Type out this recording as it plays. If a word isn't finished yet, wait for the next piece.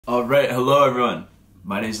Alright, hello everyone.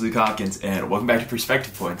 My name is Luke Hopkins and welcome back to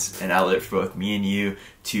Perspective Points, an outlet for both me and you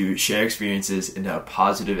to share experiences and have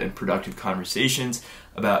positive and productive conversations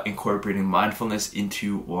about incorporating mindfulness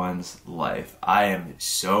into one's life. I am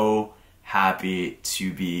so happy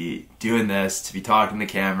to be doing this, to be talking to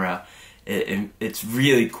camera. It's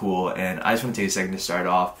really cool, and I just want to take a second to start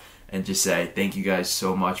off and just say thank you guys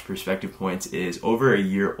so much. Perspective Points is over a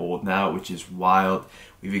year old now, which is wild.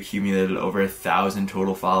 We've accumulated over 1,000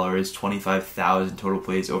 total followers, 25,000 total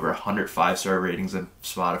plays, over 100 5-star ratings on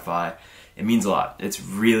Spotify. It means a lot. It's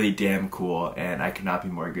really damn cool, and I could not be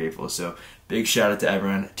more grateful. So big shout out to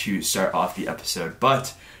everyone to start off the episode.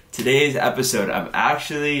 But today's episode,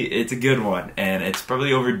 it's a good one, and it's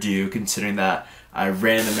probably overdue considering that I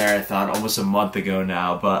ran the marathon almost a month ago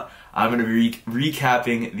now, but I'm going to be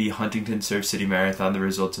recapping the Huntington Surf City Marathon, the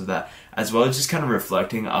results of that, as well as just kind of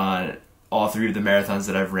reflecting on all three of the marathons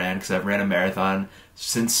that I've ran, because I've ran a marathon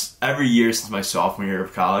every year since my sophomore year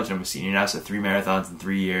of college. I'm a senior now, so 3 marathons in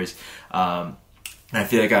 3 years. And I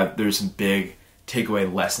feel like there's some big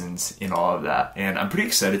takeaway lessons in all of that, and I'm pretty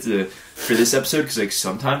excited for this episode because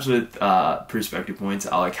sometimes with Perspective Points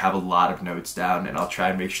I'll have a lot of notes down and I'll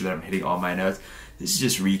try and make sure that I'm hitting all my notes. This is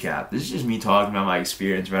just recap. This is just me talking about my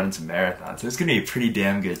experience running some marathons, so it's gonna be a pretty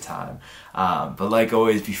damn good time. But like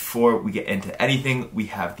always, before we get into anything, we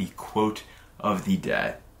have the quote of the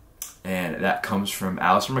day. And that comes from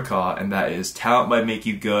Alistair McCaw, and that is, talent might make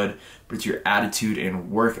you good, but it's your attitude and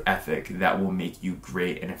work ethic that will make you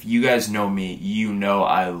great. And if you guys know me, you know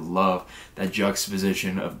I love that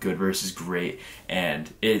juxtaposition of good versus great,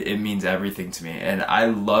 and it means everything to me. And I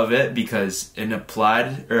love it because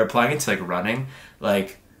applying it to running,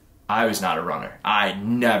 I was not a runner. I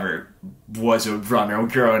never was a runner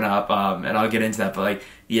growing up, and I'll get into that, but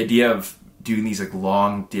the idea of doing these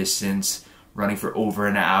long distance running for over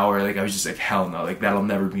an hour, I was just hell no, that'll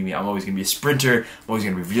never be me. I'm always gonna be a sprinter. I'm always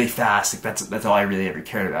gonna be really fast. That's all I really ever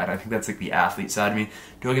cared about. And I think that's the athlete side of me.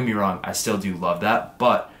 Don't get me wrong, I still do love that,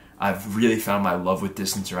 but I've really found my love with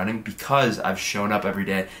distance running because I've shown up every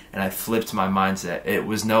day and I flipped my mindset. It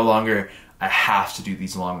was no longer I have to do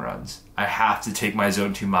these long runs. I have to take my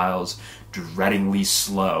zone 2 miles dreadingly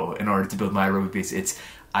slow in order to build my aerobic base.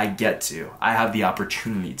 I have the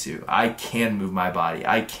opportunity to. I can move my body.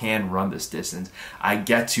 I can run this distance. I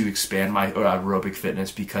get to expand my aerobic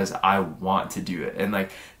fitness because I want to do it. And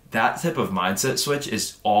that type of mindset switch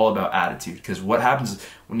is all about attitude, because what happens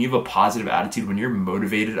when you have a positive attitude, when you're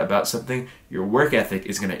motivated about something, your work ethic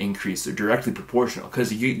is going to increase. They're directly proportional,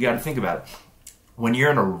 because you got to think about it. When you're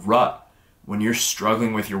in a rut, when you're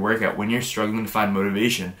struggling with your workout, when you're struggling to find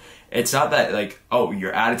motivation, it's not that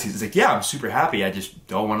your attitude is yeah, I'm super happy, I just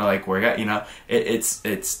don't want to work out,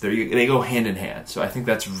 they go hand in hand. So I think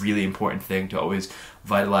that's a really important thing, to always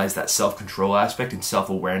vitalize that self-control aspect and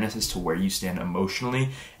self-awareness as to where you stand emotionally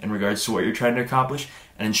in regards to what you're trying to accomplish,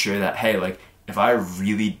 and ensure that, hey, if I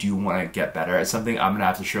really do want to get better at something, I'm gonna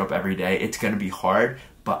have to show up every day. It's gonna be hard,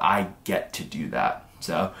 but I get to do that.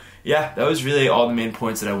 So yeah, that was really all the main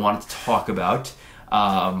points that I wanted to talk about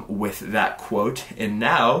with that quote. And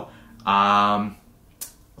now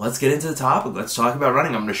let's get into the topic. Let's talk about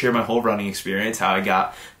running. I'm going to share my whole running experience, how I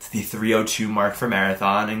got to the 3:02 mark for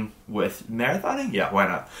marathoning. Yeah, why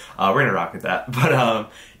not? We're going to rock with that. But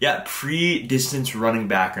yeah, pre-distance running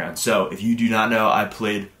background. So if you do not know, I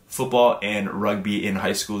played football and rugby in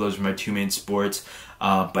high school. Those were my 2 main sports.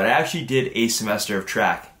 But I actually did a semester of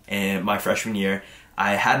track in my freshman year.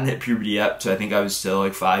 I hadn't hit puberty yet, so I think I was still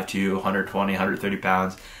 5'2", 120, 130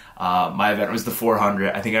 pounds. My event was the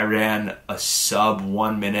 400. I think I ran a sub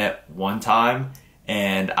 1 minute one time,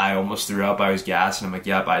 and I almost threw up. I was gassed, and I'm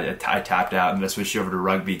yep, I tapped out, and I switched over to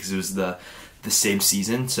rugby because it was the same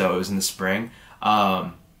season, so it was in the spring.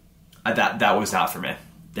 That was not for me.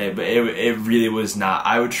 It really was not.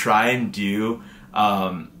 I would try and do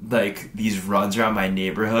these runs around my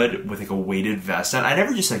neighborhood with a weighted vest on. I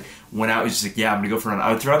never just went out and was just yeah, I'm gonna go for a run.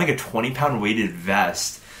 I would throw on a 20-pound weighted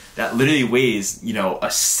vest that literally weighs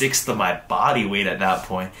a sixth of my body weight at that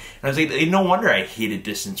point. And I was no wonder I hated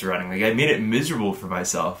distance running. I made it miserable for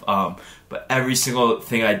myself. But every single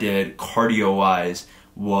thing I did cardio wise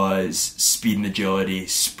was speed and agility,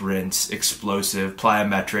 sprints, explosive,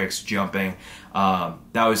 plyometrics, jumping.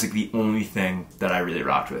 That was the only thing that I really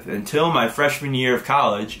rocked with until my freshman year of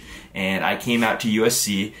college, and I came out to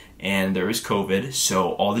USC and there was COVID,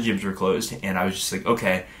 so all the gyms were closed, and I was just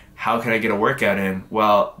okay, how can I get a workout in?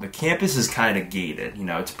 Well, the campus is kind of gated.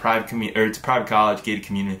 It's a private college, gated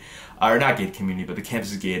community, or not gated community, but the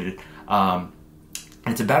campus is gated.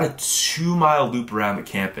 And it's about a 2-mile loop around the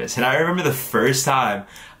campus. And I remember the first time, I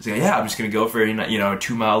was like, yeah, I'm just going to go for a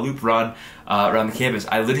 2-mile loop run around the campus.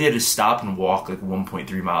 I literally had to stop and walk like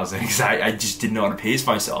 1.3 miles because I just didn't know how to pace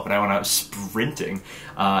myself. And I went out sprinting,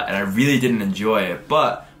 and I really didn't enjoy it.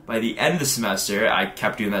 But by the end of the semester, I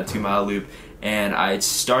kept doing that 2-mile loop, and I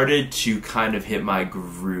started to kind of hit my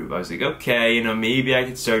groove. I was like, okay, maybe I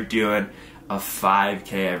could start doing a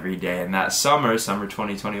 5K every day. And that summer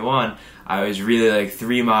 2021, I was really like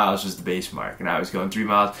 3 miles was the base mark, and I was going 3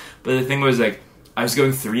 miles. But the thing was, like, I was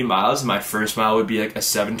going 3 miles, and my first mile would be like a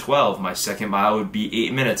 7:12, my second mile would be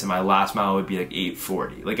 8 minutes, and my last mile would be like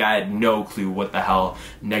 8:40. Like, I had no clue what the hell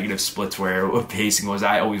negative splits were, what pacing was.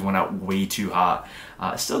 I always went out way too hot.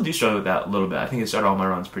 Still do struggle with that a little bit. I think I started all my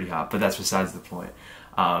runs pretty hot, but that's besides the point.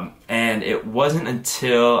 And it wasn't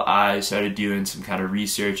until I started doing some kind of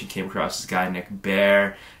research and came across this guy, Nick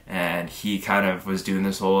Bear, and he kind of was doing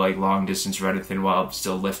this whole like long distance running thing while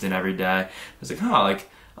still lifting every day. I was like,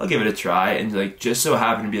 I'll give it a try. And like, just so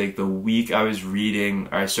happened to be like the week I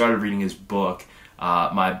started reading his book,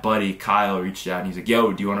 my buddy Kyle reached out and he's like,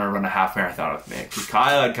 yo, do you want to run a half marathon with me? Because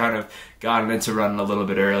Kyle had kind of gotten into running a little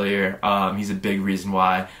bit earlier. He's a big reason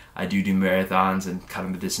why I do marathons and kind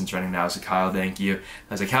of the distance running now. So Kyle, thank you.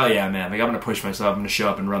 I was like, hell yeah, man. Like, I'm going to push myself. I'm going to show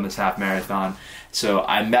up and run this half marathon. So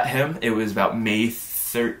I met him. It was about May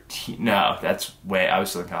 13th. No, I was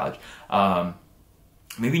still in college.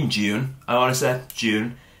 Maybe in June, I want to say.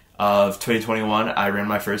 June of 2021, I ran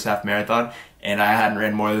my first half marathon, and I hadn't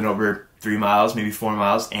ran more than over 3 miles, maybe 4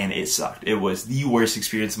 miles, and it sucked. It was the worst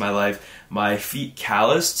experience of my life. My feet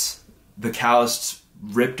calloused, the callus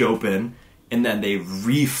ripped open, and then they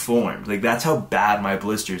reformed. Like, that's how bad my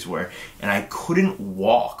blisters were. And I couldn't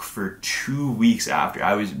walk for 2 weeks after.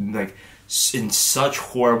 I was like in such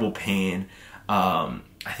horrible pain.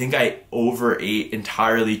 I think I overate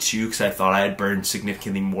entirely too, because I thought I had burned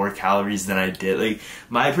significantly more calories than I did. Like,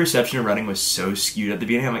 my perception of running was so skewed at the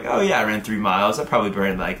beginning. I'm like, oh yeah, I ran 3 miles. I probably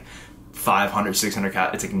burned like 500, 600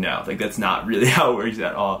 calories. It's like, no, like, that's not really how it works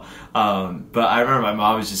at all. But I remember my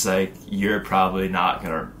mom was just like, you're probably not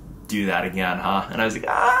gonna do that again, huh? And I was like,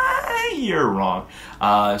 you're wrong.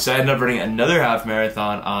 So I ended up running another half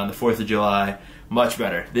marathon on the 4th of July. Much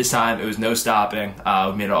better. This time it was no stopping.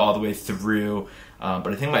 We made it all the way through. But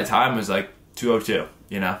I think my time was like 2:02,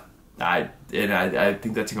 I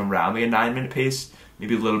think that's like around like a 9-minute pace,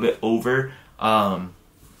 maybe a little bit over.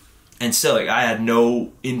 And still, like, I had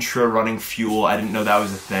no intra-running fuel. I didn't know that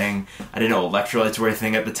was a thing. I didn't know electrolytes were a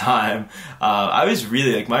thing at the time. I was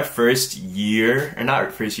really, like, my first year, or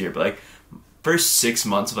not first year, but, like, first 6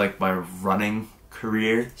 months of, like, my running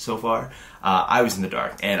career so far, I was in the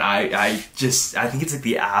dark. And I think it's, like,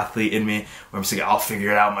 the athlete in me where I'm just like, I'll figure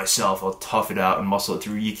it out myself. I'll tough it out and muscle it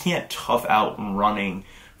through. You can't tough out running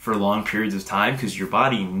for long periods of time because your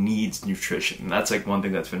body needs nutrition. And that's like one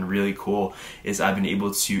thing that's been really cool, is I've been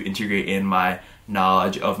able to integrate in my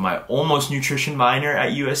knowledge of my almost nutrition minor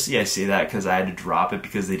at USC. I say that because I had to drop it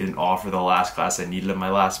because they didn't offer the last class I needed in my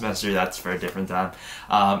last semester. That's for a different time.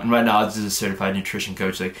 And my knowledge as a certified nutrition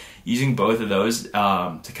coach, like, using both of those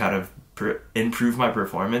to kind of improve my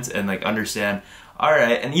performance and like understand, all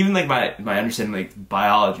right, and even like my understanding, like,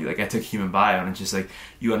 biology, like, I took human bio, and it's just like,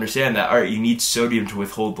 you understand that, all right, you need sodium to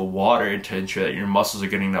withhold the water and to ensure that your muscles are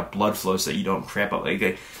getting enough blood flow so that you don't cramp up.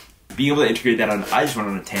 Like being able to integrate that I just went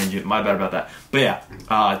on a tangent, my bad about that. But yeah,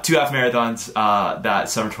 2 half marathons that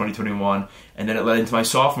summer 2021, and then it led into my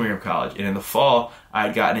sophomore year of college. And in the fall, I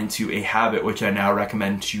had gotten into a habit which I now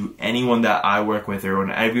recommend to anyone that I work with, or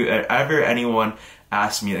whenever anyone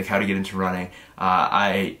asked me like how to get into running.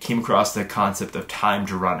 I came across the concept of timed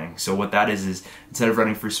running. So what that is instead of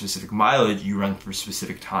running for specific mileage, you run for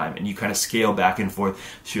specific time, and you kind of scale back and forth.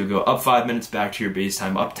 So you'll go up 5 minutes back to your base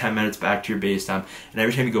time, up 10 minutes back to your base time, and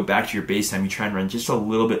every time you go back to your base time, you try and run just a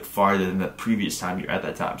little bit farther than the previous time you're at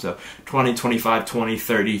that time. So 20, 25, 20,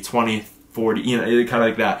 30, 20, 40, kind of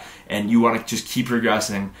like that. And you want to just keep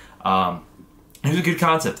progressing. It was a good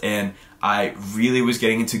concept, and I really was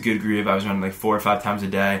getting into good groove. I was running like 4 or 5 times a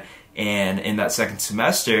day, and in that second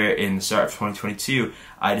semester, in the start of 2022,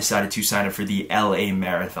 I decided to sign up for the LA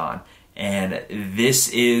Marathon. And this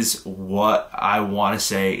is what I want to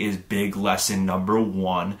say is big lesson number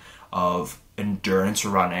 1 of endurance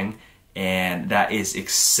running, and that is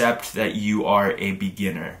accept that you are a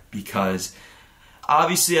beginner. Because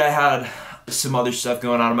obviously I had some other stuff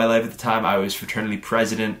going on in my life at the time. I was fraternity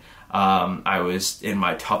president. I was in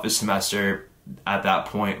my toughest semester at that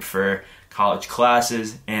point for college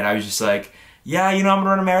classes, and I was just like, yeah, I'm gonna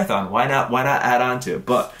run a marathon. Why not add on to it?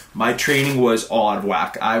 But my training was all out of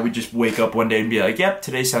whack. I would just wake up one day and be like, yep,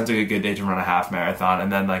 today sounds like a good day to run a half marathon.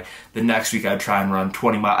 And then like the next week I'd try and run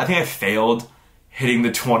 20 miles. I think I failed hitting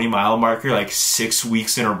the 20-mile marker like 6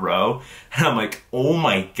 weeks in a row. And I'm like, oh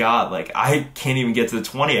my God, like I can't even get to the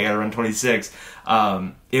 20. I gotta run 26.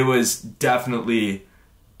 It was definitely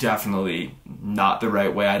not the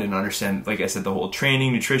right way. I didn't understand, like I said, the whole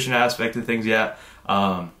training, nutrition aspect of things yet.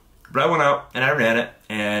 But I went out and I ran it,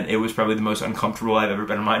 and it was probably the most uncomfortable I've ever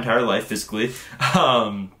been in my entire life physically.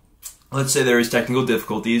 Let's say there was technical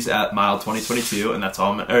difficulties at mile 2022, and that's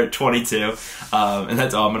all or 22, and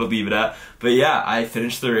that's all I'm gonna leave it at. But yeah, I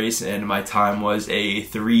finished the race, and my time was a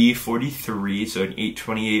 3:43, so an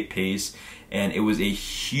 8:28 pace, and it was a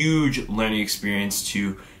huge learning experience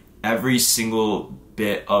to every single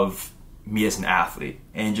bit of me as an athlete,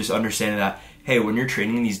 and just understanding that, hey, when you're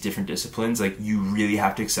training in these different disciplines, like you really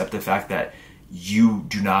have to accept the fact that you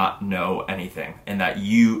do not know anything, and that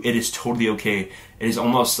it is totally okay. It is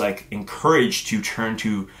almost like encouraged to turn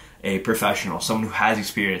to a professional, someone who has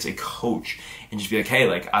experience, a coach, and just be like, hey,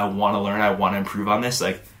 like I want to learn, I want to improve on this,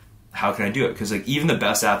 like how can I do it? Because like even the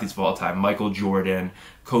best athletes of all time, Michael Jordan,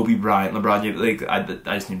 Kobe Bryant, LeBron James, like I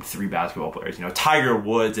just named 3 basketball players, Tiger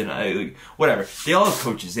Woods, and like, whatever. They all have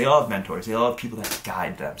coaches, they all have mentors, they all have people that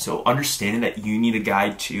guide them. So understanding that you need a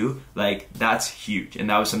guide too, like that's huge. And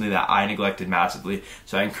that was something that I neglected massively.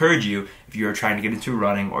 So I encourage you, if you're trying to get into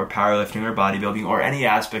running or powerlifting or bodybuilding or any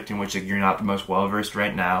aspect in which like you're not the most well-versed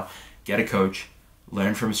right now, get a coach,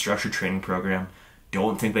 learn from a structured training program.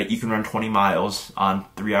 Don't think that you can run 20 miles on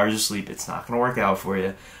 3 hours of sleep. It's not going to work out for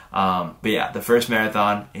you. But yeah, the first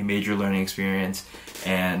marathon, a major learning experience,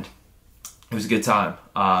 and it was a good time.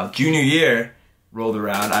 Junior year rolled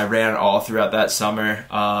around. I ran all throughout that summer.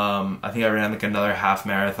 I think I ran like another half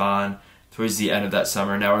marathon towards the end of that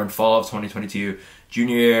summer. Now we're in fall of 2022.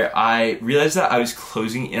 Junior year, I realized that I was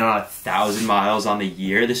closing in on 1,000 miles on the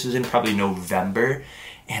year. This was in probably November,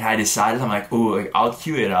 and I decided, I'm like, ooh, like, I'll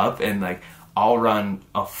queue it up and like I'll run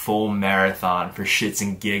a full marathon for shits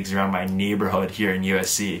and gigs around my neighborhood here in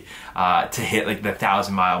USC to hit like the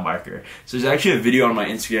 1,000-mile marker. So there's actually a video on my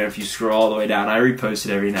Instagram if you scroll all the way down. I repost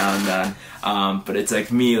it every now and then, but it's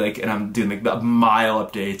like me, like, and I'm doing like the mile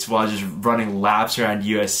updates while just running laps around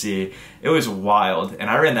USC. It was wild, and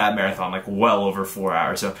I ran that marathon like well over 4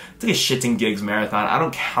 hours. So it's like a shits and gigs marathon. I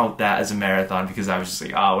don't count that as a marathon because I was just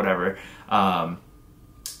like, oh, whatever.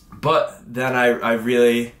 But then I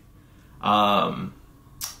really.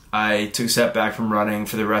 I took a step back from running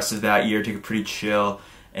for the rest of that year, took it pretty chill,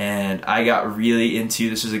 and I got really into,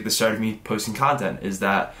 this was like the start of me posting content, is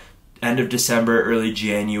that end of December, early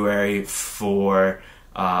January for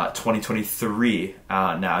 2023,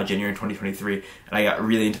 now January 2023, and I got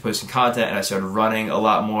really into posting content, and I started running a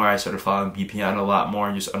lot more. I started following BPN a lot more,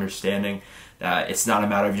 and just understanding that it's not a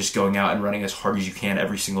matter of just going out and running as hard as you can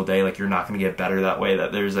every single day. Like, you're not going to get better that way,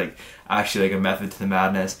 that there's like actually like a method to the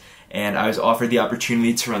madness. And I was offered the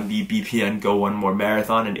opportunity to run the BPN Go One More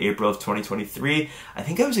Marathon in April of 2023. I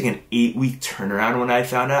think I was like an 8-week turnaround when I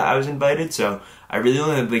found out I was invited. So I really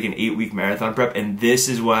only had like an 8-week marathon prep. And this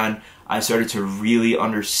is when I started to really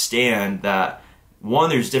understand that, one,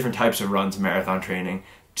 there's different types of runs in marathon training.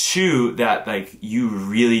 Two, that like you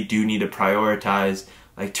really do need to prioritize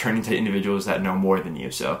like turning to individuals that know more than you.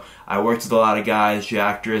 So I worked with a lot of guys,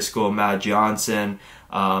 Jack Driscoll, Matt Johnson,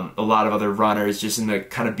 a lot of other runners just in the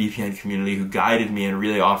kind of BPN community who guided me and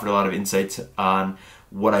really offered a lot of insights on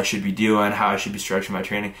what I should be doing, how I should be structuring my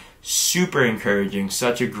training. Super encouraging,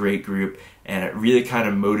 such a great group, and it really kind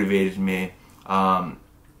of motivated me. I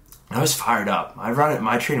was fired up.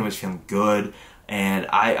 My training was feeling good, and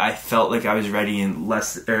I felt like I was ready in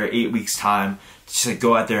 8 weeks time to just like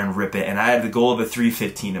go out there and rip it. And I had the goal of a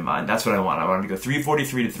 3:15 in mind. That's what I wanted. I wanted to go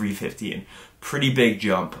 3:43 to 3:15. Pretty big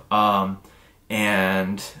jump.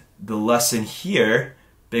 And the lesson here,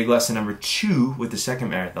 big lesson number 2 with the second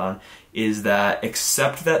marathon, is that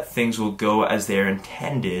accept that things will go as they are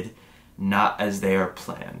intended, not as they are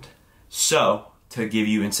planned. So, to give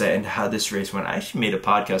you insight into how this race went, I actually made a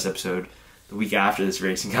podcast episode the week after this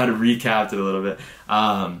race and kind of recapped it a little bit.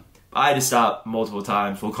 I had to stop multiple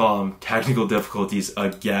times. We'll call them technical difficulties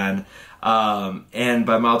again. And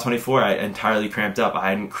by mile 24, I entirely cramped up.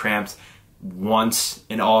 I hadn't cramped once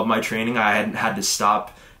in all of my training. I hadn't had to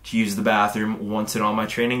stop to use the bathroom once in all my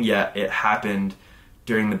training, yet it happened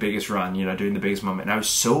during the biggest run, during the biggest moment. And I was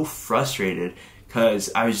so frustrated because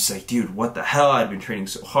I was just like, dude, what the hell? I'd been training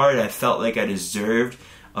so hard. I felt like I deserved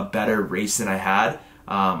a better race than I had.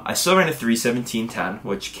 I still ran a 3:17:10,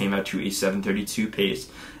 which came out to a 7:32 pace.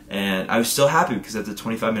 And I was still happy because that's a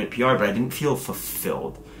 25-minute PR, but I didn't feel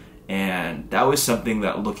fulfilled. And that was something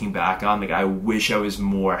that, looking back on, like, I wish I was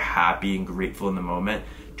more happy and grateful in the moment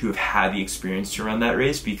to have had the experience to run that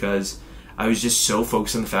race, because I was just so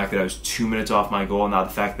focused on the fact that I was 2 minutes off my goal, not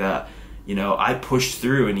the fact that, you know, I pushed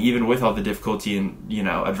through. And even with all the difficulty and, you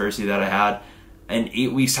know, adversity that I had, in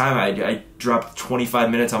 8 weeks time, I dropped 25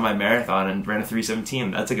 minutes on my marathon and ran a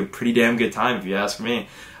 3:17. That's like a pretty damn good time if you ask me.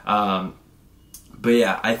 But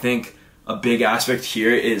yeah, I think a big aspect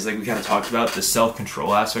here is, like we kind of talked about, the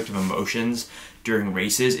self-control aspect of emotions during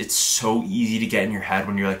races. It's so easy to get in your head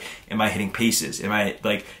when you're like, am I hitting paces? Am I,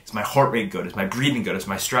 like, is my heart rate good? Is my breathing good? Is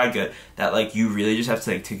my stride good? That, like, you really just have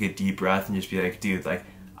to, like, take a deep breath and just be like, dude, like,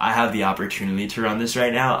 I have the opportunity to run this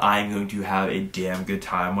right now. I'm going to have a damn good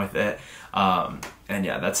time with it. And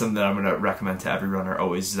yeah, that's something that I'm going to recommend to every runner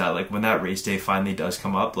always, is that, like, when that race day finally does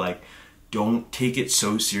come up, like, don't take it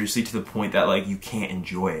so seriously to the point that, like, you can't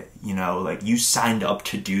enjoy it. You know, like, you signed up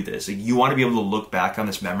to do this. Like, you want to be able to look back on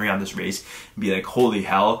this memory, on this race, and be like, holy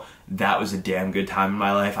hell, that was a damn good time in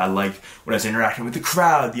my life. I liked when I was interacting with the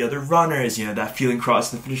crowd, the other runners, you know, that feeling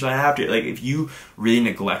crossing the finish line after. Like, if you really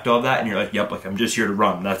neglect all that and you're like, yep, like, I'm just here to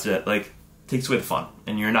run, that's it, like, it takes away the fun,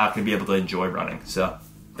 and you're not going to be able to enjoy running. So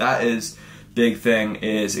that is big thing,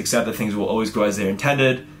 is accept that things will always go as they're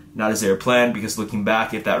intended, not as they were planned, because looking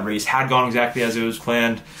back, if that race had gone exactly as it was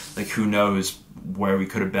planned, like, who knows where we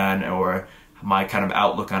could have been, or my kind of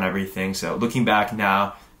outlook on everything. So looking back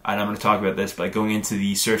now, and I'm going to talk about this, but going into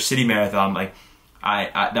the Surf City Marathon, like, I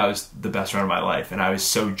that was the best run of my life, and I was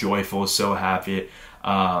so joyful, so happy.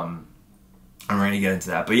 I'm ready to get into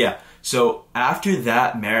that. But yeah, so after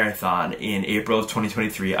that marathon in April of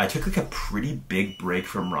 2023, I took, like, a pretty big break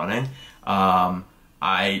from running.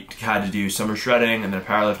 I had to do summer shredding and then a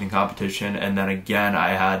powerlifting competition, and then again I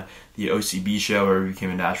had the OCB show where I became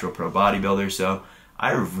a natural pro bodybuilder. So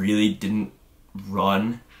I really didn't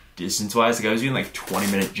run distance-wise. Like, I was doing, like,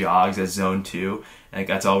 20-minute jogs at zone 2, and, like,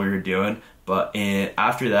 that's all we were doing. But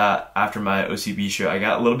after that, after my OCB show, I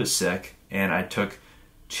got a little bit sick, and I took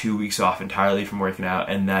 2 weeks off entirely from working out,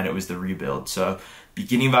 and then it was the rebuild. So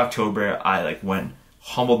beginning of October, I, like,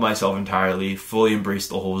 humbled myself entirely, fully embraced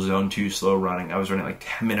the whole zone 2 slow running. I was running, like,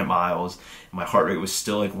 10-minute miles, and my heart rate was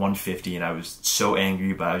still, like, 150, and I was so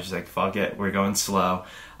angry, but I was just like, fuck it, we're going slow.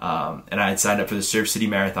 And I had signed up for the Surf City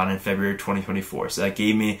Marathon in February 2024, so that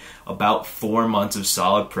gave me about 4 months of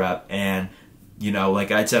solid prep. And, you know, like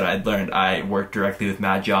I said, I worked directly with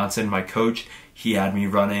Matt Johnson, my coach. He had me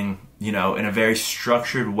running, you know, in a very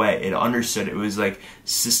structured way. It understood, it was, like,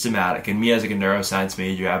 systematic. And me, as, like, a neuroscience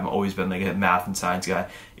major, I've always been, like, a math and science guy.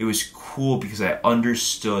 It was cool because I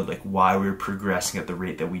understood, like, why we were progressing at the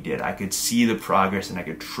rate that we did. I could see the progress and I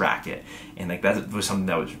could track it. And, like, that was something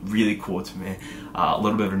that was really cool to me. A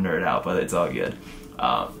little bit of a nerd out, but it's all good.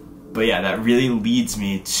 But yeah, that really leads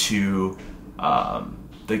me to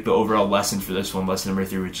like, the overall lesson for this one, lesson number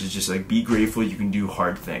 3, which is just, like, be grateful you can do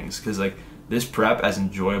hard things. Because, like, this prep, as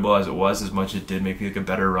enjoyable as it was, as much as it did make me, like, a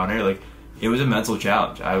better runner, like, it was a mental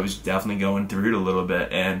challenge. I was definitely going through it a little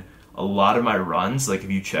bit, and a lot of my runs, like,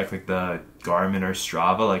 if you check, like, the Garmin or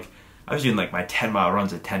Strava, like, I was doing, like, my 10-mile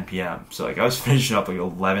runs at 10 p.m. So, like, I was finishing up, like,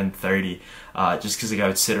 11:30, just because, like, I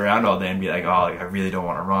would sit around all day and be like, oh, like, I really don't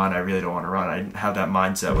want to run, I didn't have that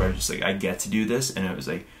mindset where I was just like, I get to do this, and it was,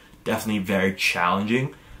 like, definitely very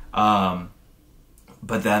challenging.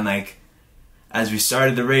 But then, like, as we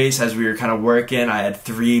started the race, as we were kind of working, I had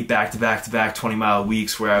 3 back-to-back 20-mile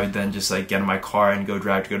weeks where I would then just, like, get in my car and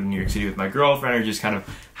drive to go to New York City with my girlfriend, or just kind of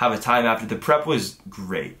have a time after. The prep was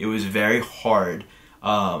great. It was very hard,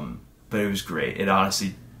 but it was great. It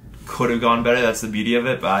honestly could have gone better. That's the beauty of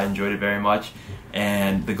it, but I enjoyed it very much.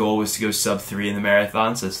 And the goal was to go sub 3 in the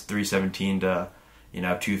marathon, so it's 3:17 to, you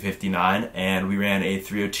know, 2:59, and we ran a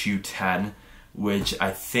 3:02:10, which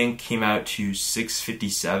I think came out to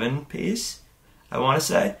 6:57 pace, I want to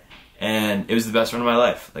say, and it was the best run of my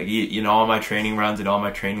life. Like, you know, all my training runs and all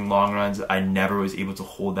my training long runs, I never was able to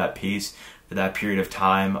hold that pace for that period of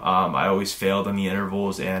time. I always failed on the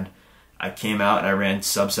intervals, and I came out and I ran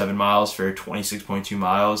sub 7 miles for 26.2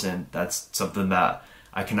 miles, and that's something that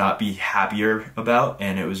I cannot be happier about.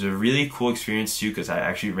 And it was a really cool experience too, because I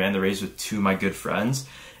actually ran the race with 2 of my good friends,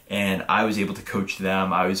 and I was able to coach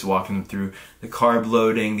them. I was walking them through the carb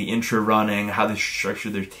loading, the intra running, how they structure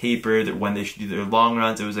their taper, when they should do their long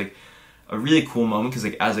runs. It was, like, a really cool moment, because,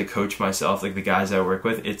 like, as a coach myself, like, the guys I work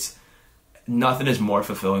with, it's nothing is more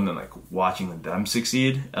fulfilling than, like, watching them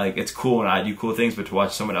succeed. Like, it's cool when I do cool things, but to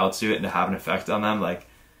watch someone else do it and to have an effect on them, like,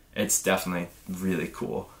 it's definitely really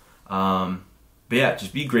cool. But yeah,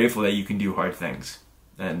 just be grateful that you can do hard things.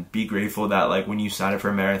 And be grateful that like when you sign up for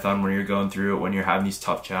a marathon, when you're going through it, when you're having these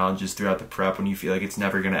tough challenges throughout the prep, when you feel like it's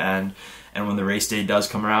never going to end, and when the race day does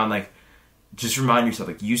come around, like just remind yourself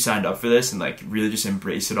like you signed up for this, and like really just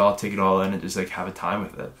embrace it all, take it all in, and just like have a time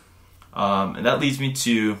with it. And that leads me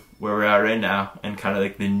to where we're at right now, and kind of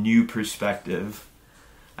like the new perspective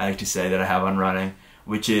I like to say that I have on running,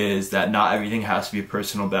 which is that not everything has to be a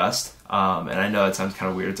personal best. And I know it sounds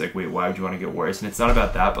kind of weird. It's like, wait, why would you want to get worse? And it's not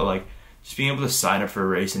about that, but like just being able to sign up for a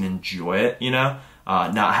race and enjoy it, you know,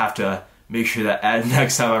 not have to make sure that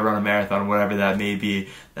next time I run a marathon, whatever that may be,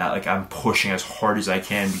 that like I'm pushing as hard as I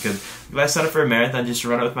can. Because if I sign up for a marathon just to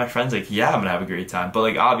run it with my friends, like, yeah, I'm gonna have a great time. But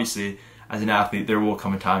like obviously as an athlete, there will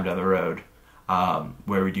come a time down the road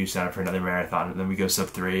where we do sign up for another marathon, and then we go sub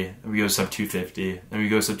 3, and we go sub 250, and we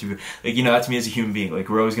go sub 250. Like, you know, that's me as a human being. Like,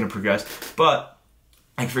 we're always gonna progress. But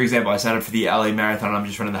like, for example, I signed up for the LA marathon. I'm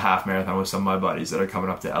just running the half marathon with some of my buddies that are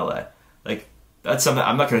coming up to LA. Like, that's something,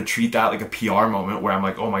 I'm not going to treat that like a PR moment where I'm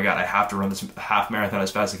like, oh my God, I have to run this half marathon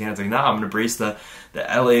as fast as I can. It's like, nah, I'm going to embrace the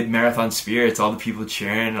LA marathon spirit. It's all the people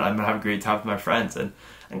cheering, and I'm going to have a great time with my friends. And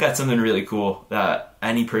I think that's something really cool that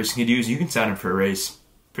any person can do, is you can sign up for a race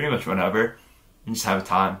pretty much whenever and just have a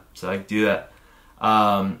time. So like, do that.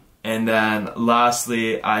 And then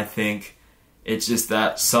lastly, I think it's just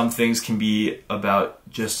that some things can be about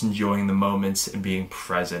just enjoying the moments and being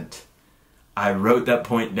present. I wrote that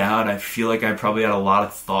point down. I feel like I probably had a lot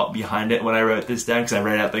of thought behind it when I wrote this down, because I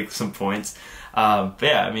wrote out like some points. But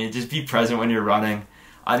yeah, I mean, just be present when you're running.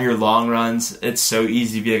 On your long runs, it's so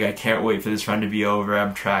easy to be like, I can't wait for this run to be over.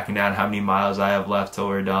 I'm tracking down how many miles I have left till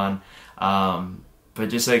we're done. But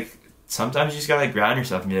just like, sometimes you just gotta like ground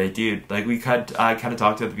yourself and be like, dude, like I kind of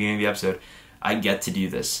talked about at the beginning of the episode, I get to do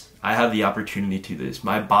this. I have the opportunity to do this.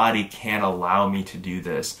 My body can allow me to do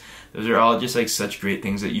this. Those are all just like such great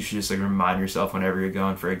things that you should just like remind yourself whenever you're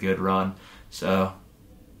going for a good run. So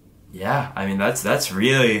yeah, I mean, that's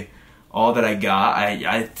really all that I got.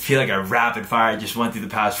 I feel like a rapid fire I just went through the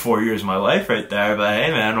past 4 years of my life right there, but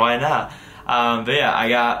hey man, why not? But yeah, I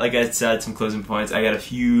got, like I said, some closing points. I got a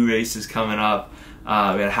few races coming up. We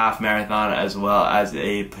got a half marathon as well as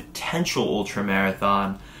a potential ultra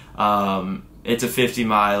marathon. It's a 50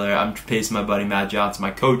 miler. I'm pacing my buddy Matt Johnson,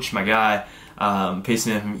 my coach, my guy.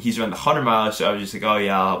 Pacing him. He's running the 100 miler, so I was just like, oh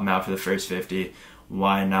yeah, I'll help him out for the first 50.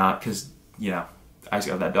 Why not? Because, you know, I just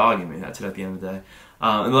got that dog in me. That's it at the end of the day.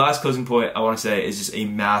 And the last closing point I want to say is just a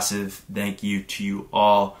massive thank you to you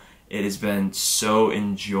all. It has been so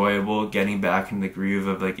enjoyable getting back in the groove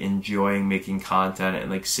of like enjoying making content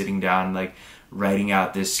and like sitting down and like writing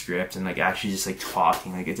out this script and like actually just like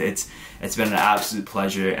talking. Like it's been an absolute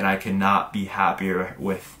pleasure, and I could not be happier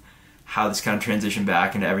with how this kind of transition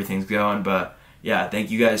back into everything's going. But yeah, thank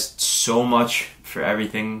you guys so much for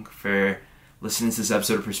everything, for listening to this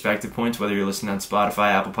episode of Perspective Points, whether you're listening on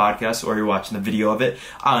Spotify, Apple Podcasts, or you're watching the video of it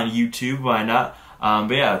on YouTube, why not?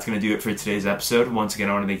 But yeah, that's going to do it for today's episode. Once again,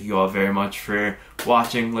 I want to thank you all very much for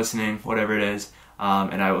watching, listening, whatever it is.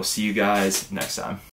 And I will see you guys next time.